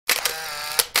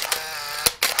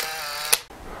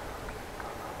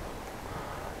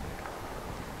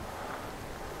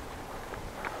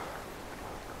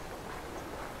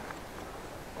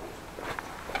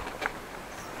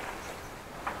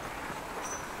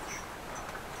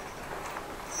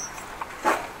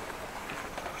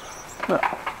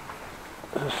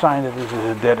There's a sign that this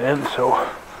is a dead end, so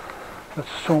let's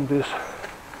assume this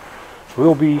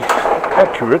will be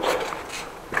accurate.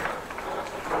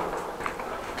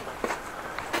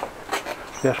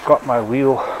 Just got my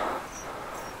wheel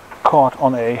caught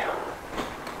on a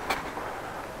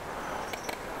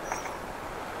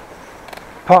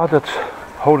part that's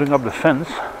holding up the fence.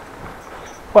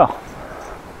 Well,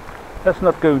 that's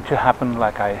not going to happen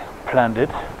like I planned it.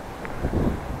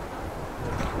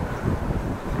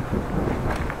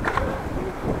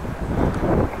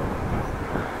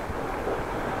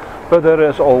 But there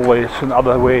is always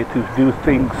another way to do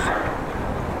things.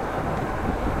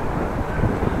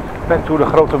 Back to the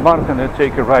Gratamastraat and then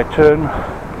take a right turn.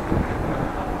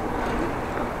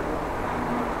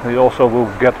 We also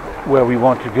will get where we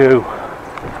want to go.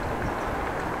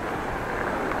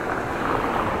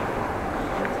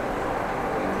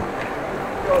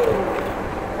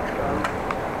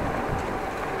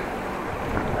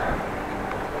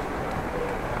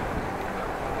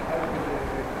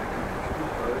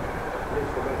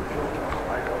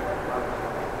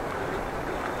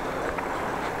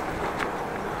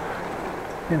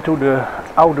 Into de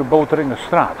Oude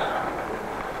Bottelroosstraat.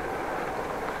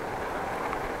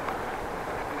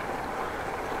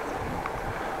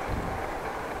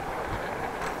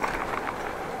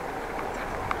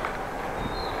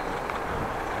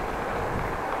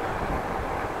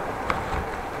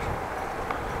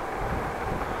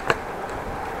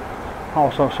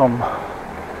 Also some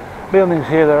buildings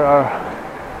here that are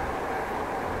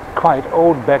quite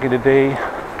old, back in the day,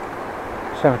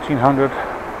 1700.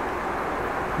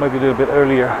 Maybe a little bit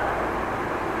earlier.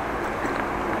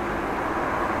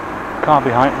 Car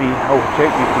behind me,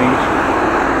 overtake me please.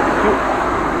 Thank you.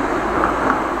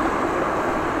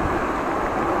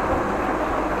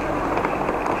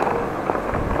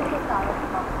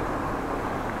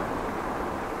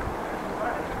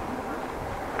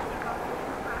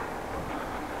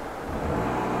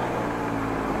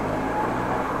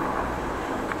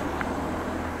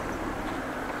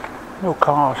 No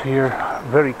cars here,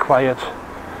 very quiet.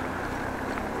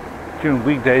 During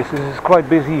weekdays this is quite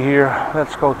busy here.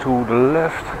 Let's go to the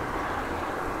left.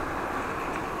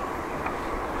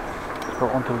 Let's go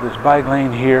onto this bike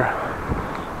lane here.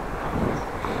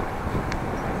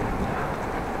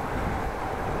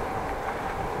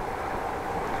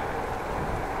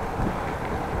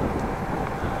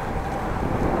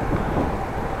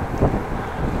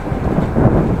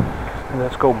 And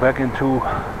let's go back into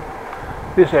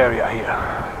this area here.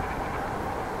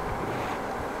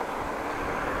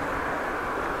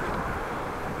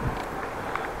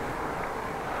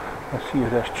 Let's see if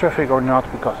there's traffic or not,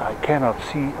 because I cannot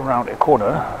see around a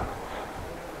corner.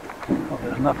 Well,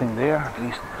 there's nothing there, at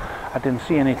least I didn't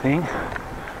see anything.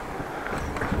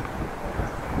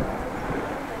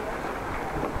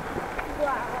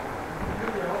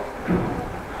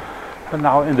 But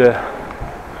now in the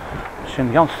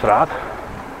Sint-Jansstraat.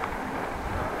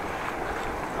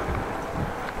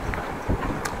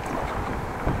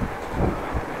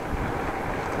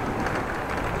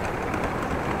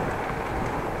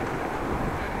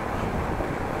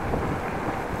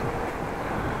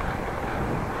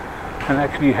 And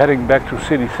actually heading back to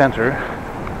city center.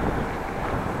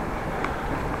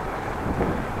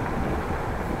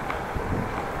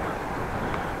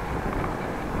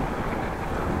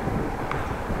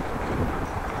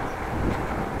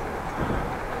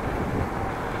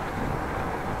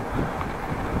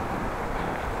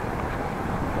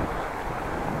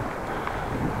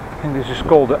 And this is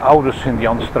called the Oude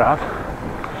Sint-Jansstraat.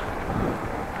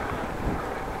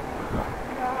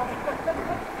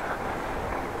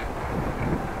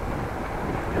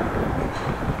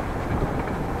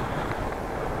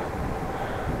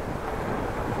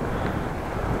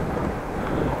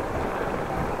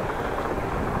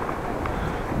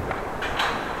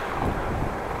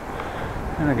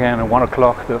 And again at 1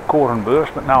 o'clock the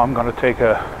Korreweg, but now I'm going to take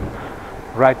a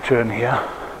right turn here.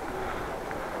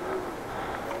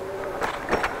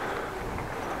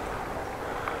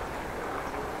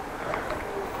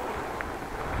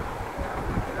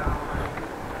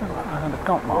 Aan de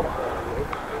kant man.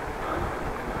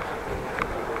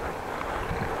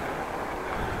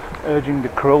 Urging the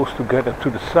crows to get up to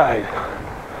the side.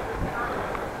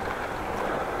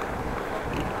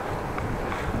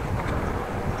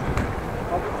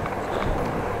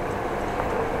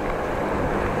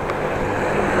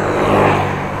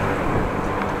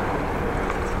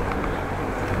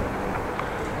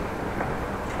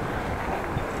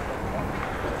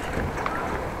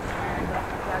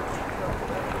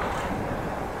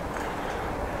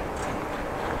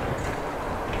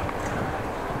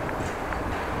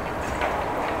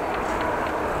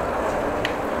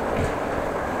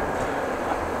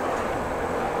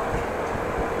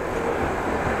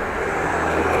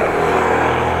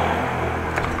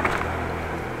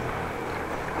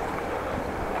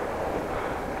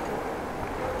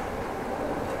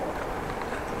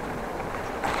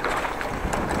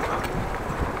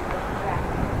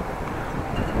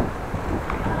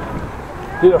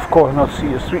 Did of course not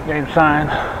see a street name sign.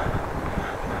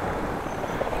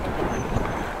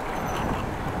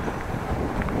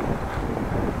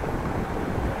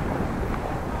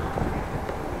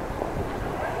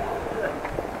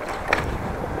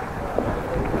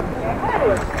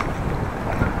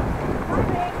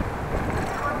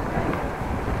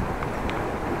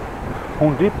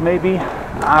 Hoe diep maybe?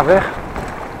 A-weg.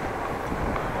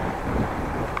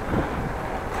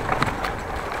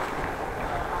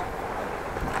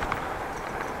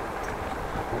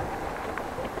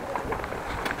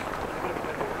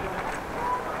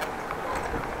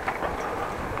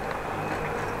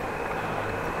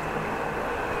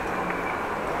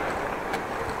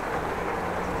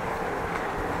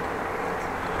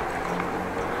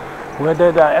 Where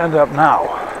did I end up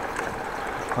now?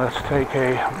 Let's take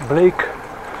a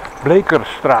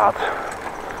Bleekerstraat,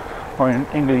 or in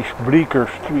English Bleeker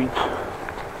Street.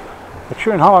 But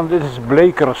here in Holland this is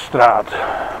Bleekerstraat.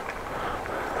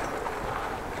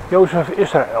 Jozef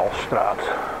Israëlstraat.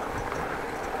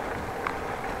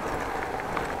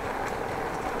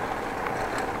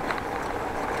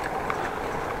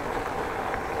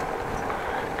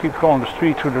 Keep going the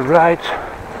street to the right.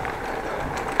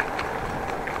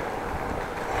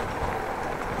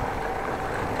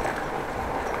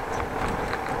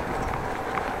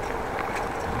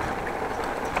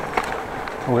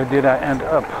 Where did I end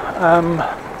up?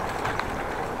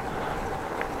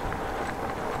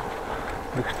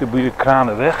 Next to the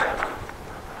Korreweg.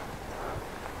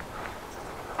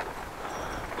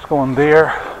 Let's go on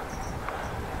there.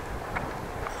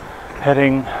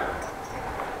 Heading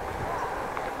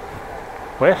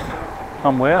west,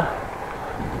 somewhere.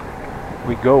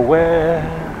 We go west.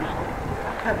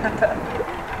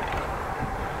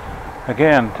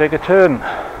 Again, take a turn.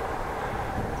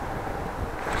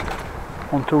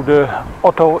 Onto the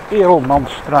Otto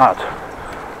Edelmanstraat.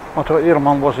 Otto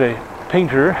Edelman was a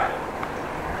painter,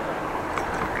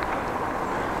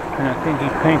 and I think he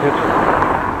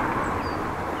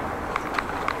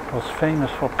was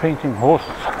famous for painting horses.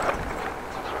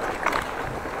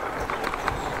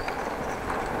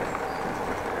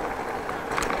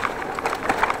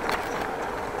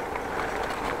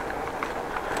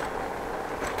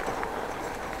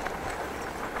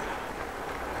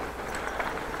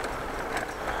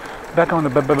 Back on the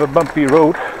bumpy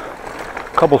road,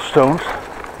 cobblestones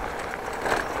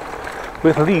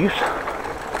with leaves,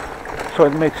 so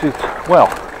it makes it, well,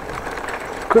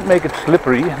 could make it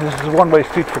slippery. This is a one-way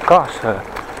street for cars,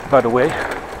 by the way.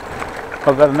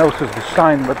 Not that I noticed the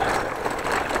sign, but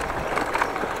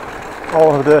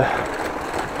all of the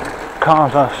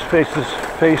cars are faced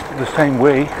the same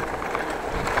way,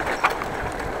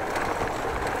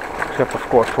 except of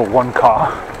course for one car,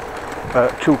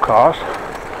 two cars.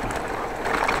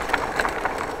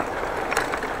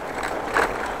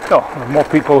 No, more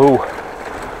people who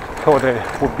thought they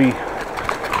would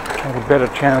have a better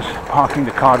chance parking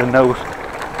the car than knows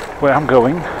where I'm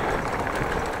going.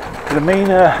 The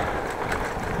main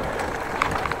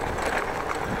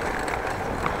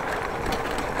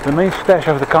stash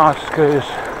of the cars goes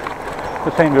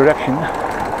the same direction.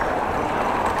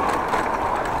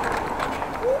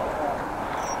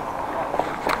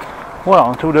 Well,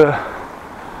 onto the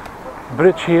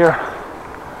bridge here.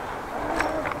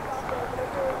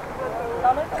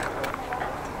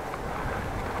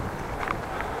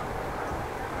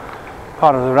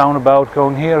 Part of the roundabout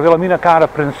going here. Wilhelminakade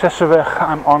Prinsessenweg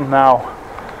I'm on now.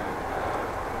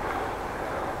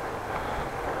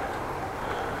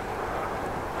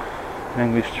 In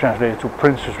English translated to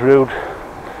Princess Road.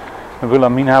 And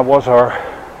Wilhelmina was our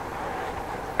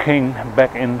king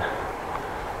back in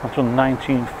until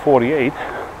 1948.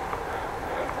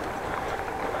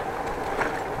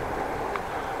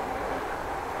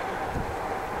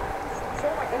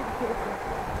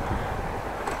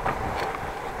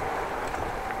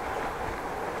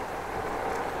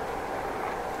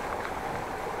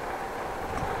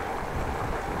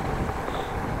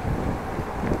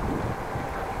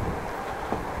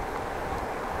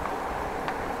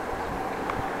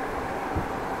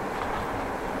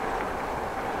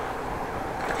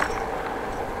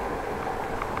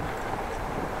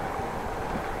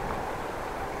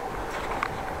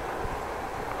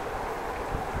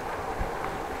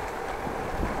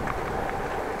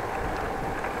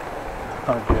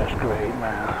 Oh, just great,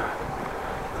 man.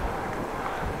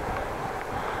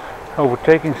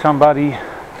 Overtaking somebody,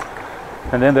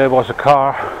 and then there was a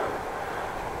car,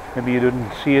 maybe you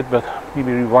didn't see it, but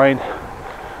maybe rewind,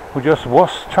 who just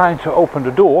was trying to open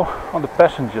the door on the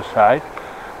passenger side.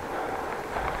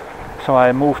 So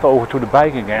I moved over to the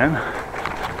bike again,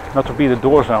 not to be the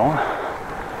door zone.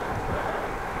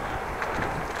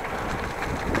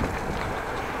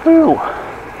 Whew.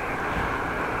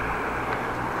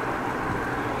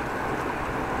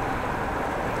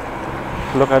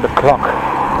 Look at the clock.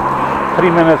 3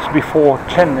 minutes before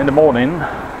 10 in the morning.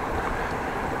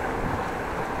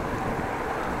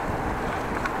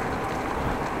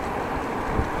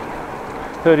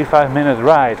 "35-minute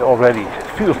ride already. It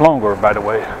feels longer, by the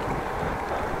way.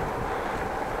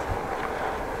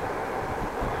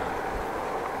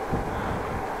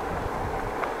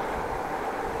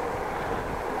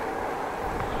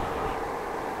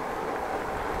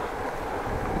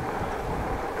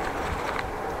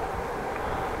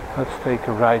 Let's take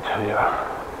a ride here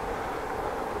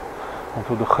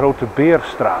onto the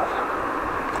Gratamastraat.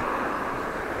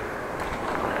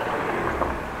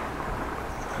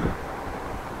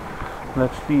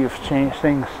 Let's see if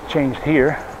things changed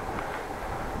here,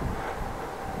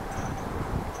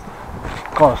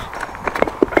 because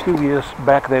a few years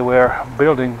back they were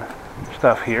building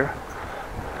stuff here.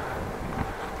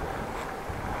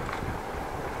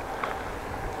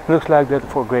 Looks like that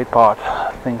for a great part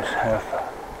things have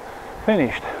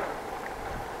finished.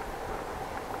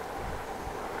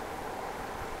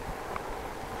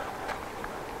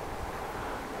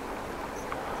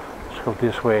 Let's go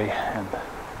this way and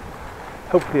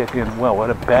hopefully I can, well, what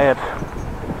a bad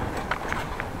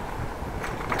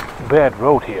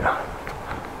road here.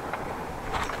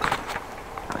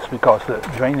 It's because the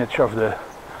drainage of the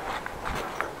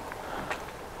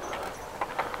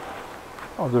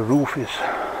roof is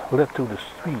led to the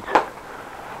street.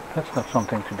 That's not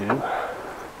something to do.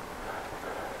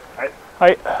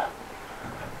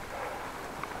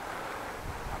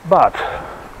 But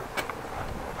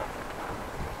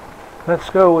let's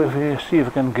go see if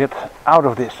we can get out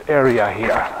of this area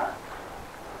here.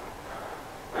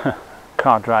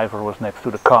 Car driver was next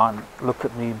to the car and looked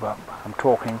at me, but I'm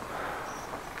talking.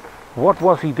 What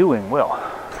was he doing? Well,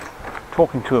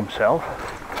 talking to himself.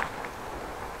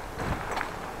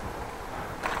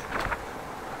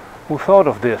 Who thought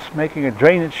of this? Making a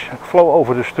drainage flow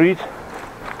over the street?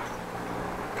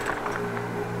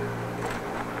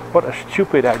 What a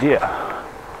stupid idea.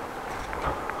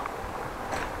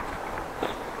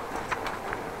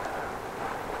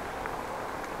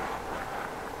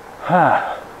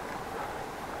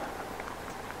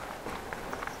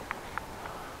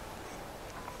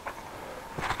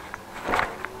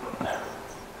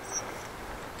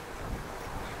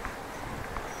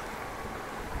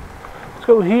 Let's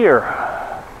go here.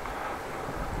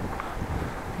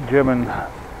 German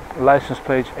license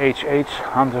plate HH,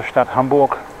 Hansestadt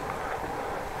Hamburg.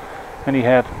 And he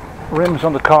had rims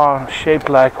on the car shaped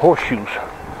like horseshoes.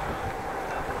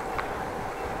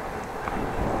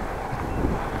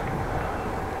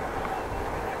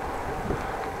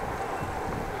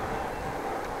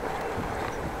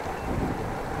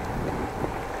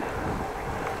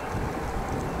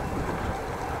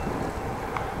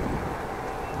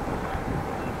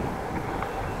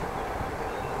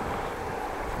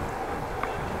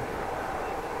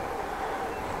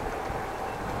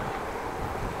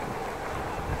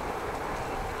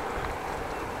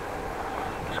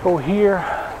 Go here.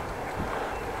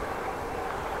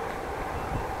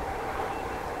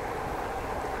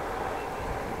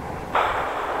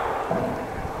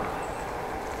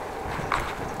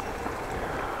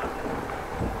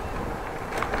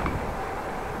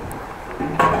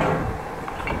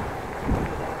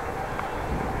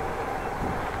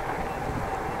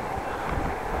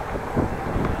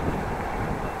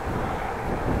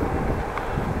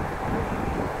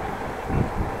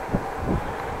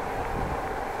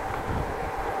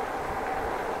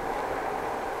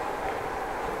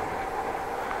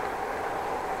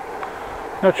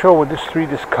 Not sure what this street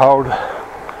is called.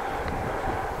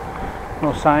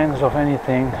 No signs of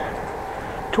anything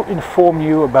to inform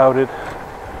you about it.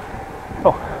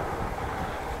 Oh,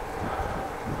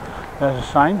 there's a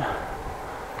sign.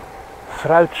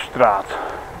 Fruitstraat.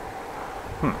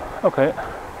 Okay.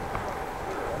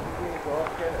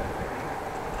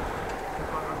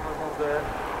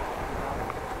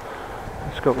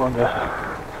 Let's go on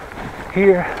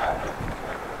here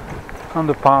on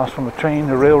the path from the train,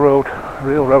 the railroad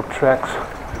tracks.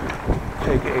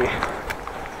 Take a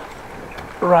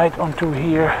right onto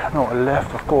here, no, a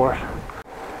left of course.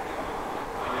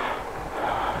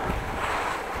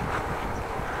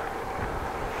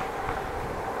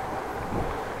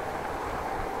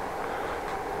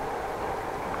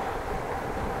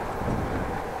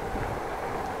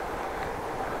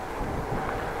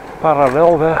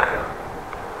 Parallelweg.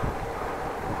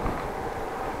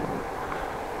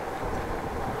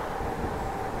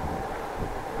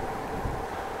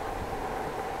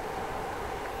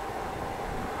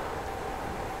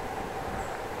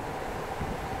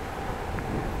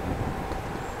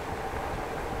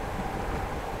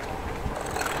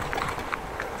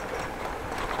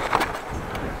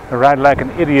 ride like an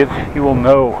idiot, you will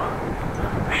know,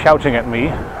 shouting at me.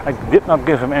 I did not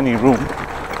give him any room.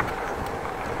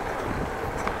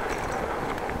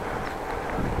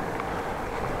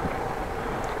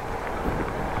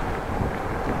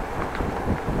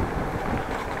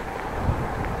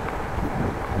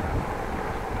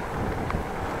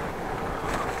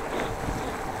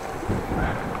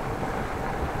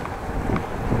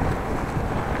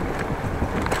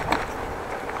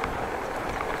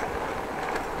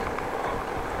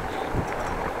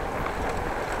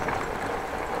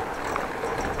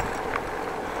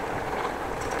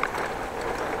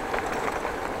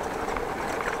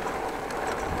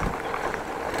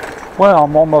 Well,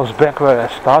 I'm almost back where I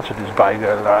started this bike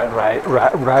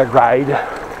ride.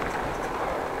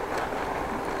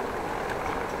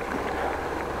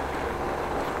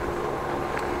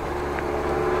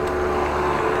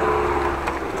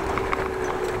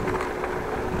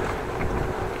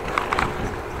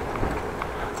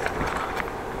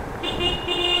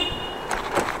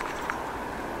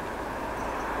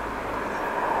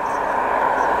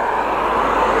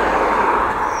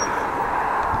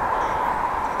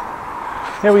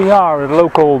 Here we are at a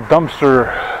local dumpster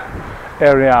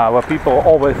area where people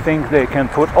always think they can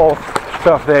put all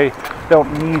stuff they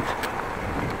don't need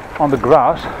on the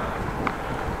grass.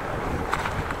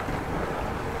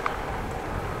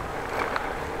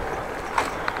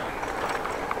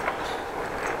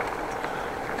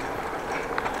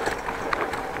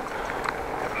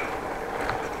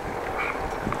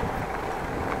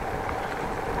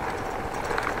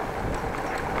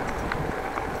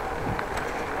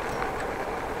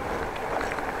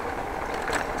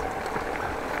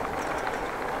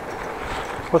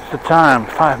 What's the time?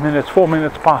 5 minutes, 4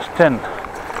 minutes past 10.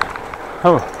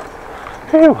 Oh,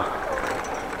 phew.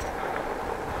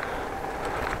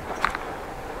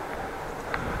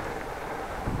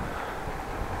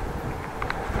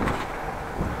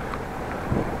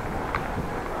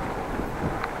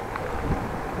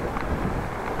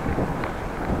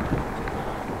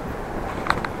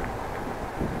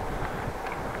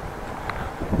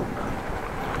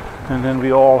 And then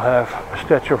we all have a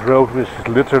stretch of road which is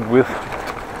littered with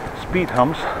speed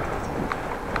humps.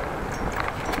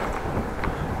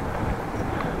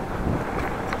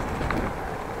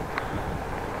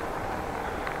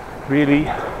 Really,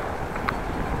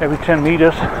 every 10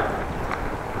 meters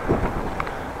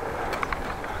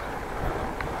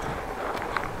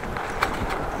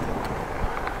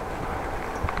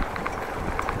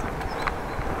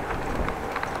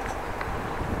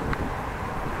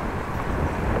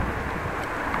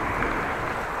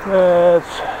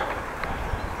let's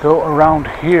go around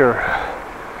here.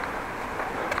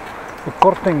 The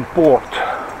Kortingpoort,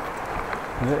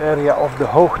 the area of the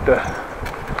Hoogte,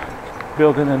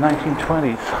 built in the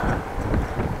 1920s.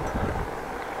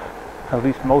 At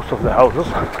least most of the houses.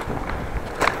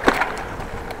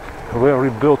 We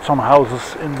rebuilt some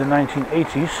houses in the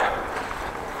 1980s.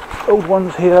 Old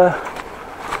ones here,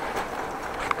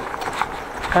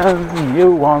 and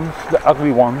new ones, the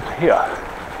ugly ones here.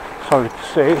 Sorry to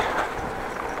say,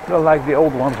 I like the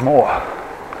old ones more.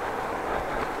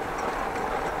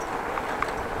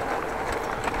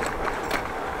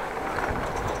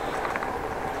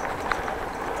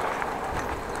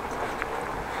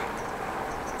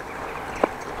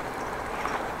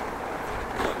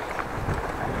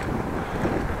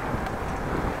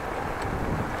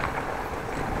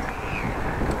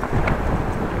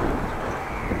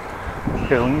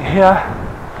 Going here.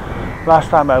 Last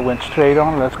time I went straight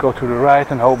on. Let's go to the right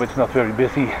and hope it's not very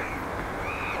busy.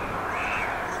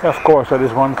 Of course, that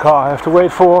is one car I have to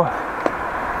wait for.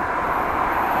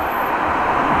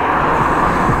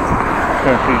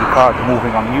 Currently the car is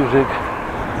moving on music,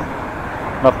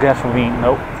 not gasoline.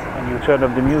 No. When you turn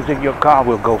up the music, your car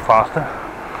will go faster.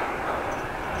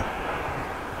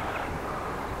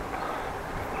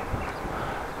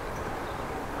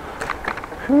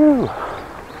 Phew.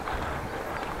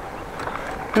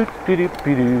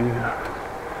 Doo-doo-doo-doo.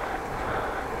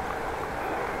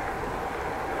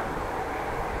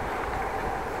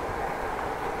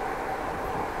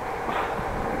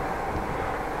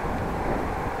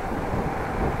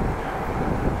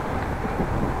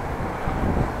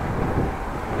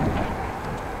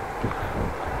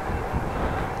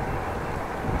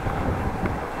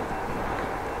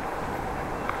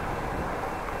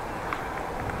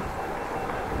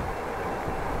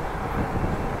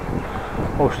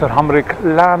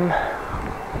 Oosterhamrik-Laan,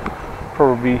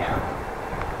 probably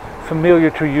familiar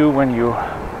to you when you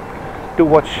do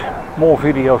watch more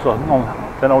videos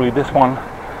than only this one.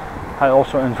 I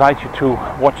also invite you to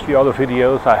watch the other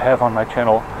videos I have on my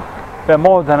channel. They're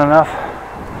more than enough.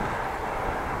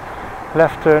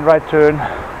 left turn, right turn,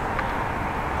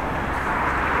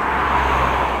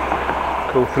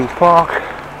 go through park.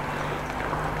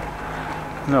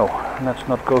 No, let's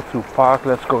not go through park,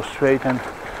 let's go straight and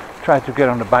try to get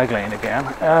on the bike lane again.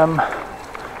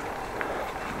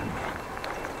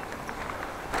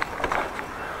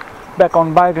 Back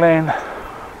on bike lane.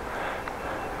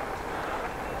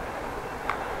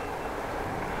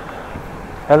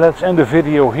 And let's end the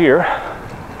video here.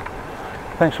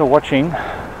 Thanks for watching.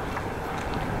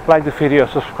 Like the video,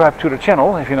 subscribe to the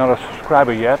channel if you're not a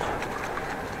subscriber yet.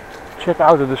 Check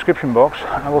out the description box.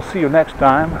 I will see you next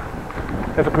time.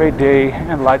 Have a great day,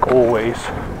 and like always,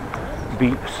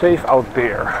 be safe out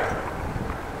there.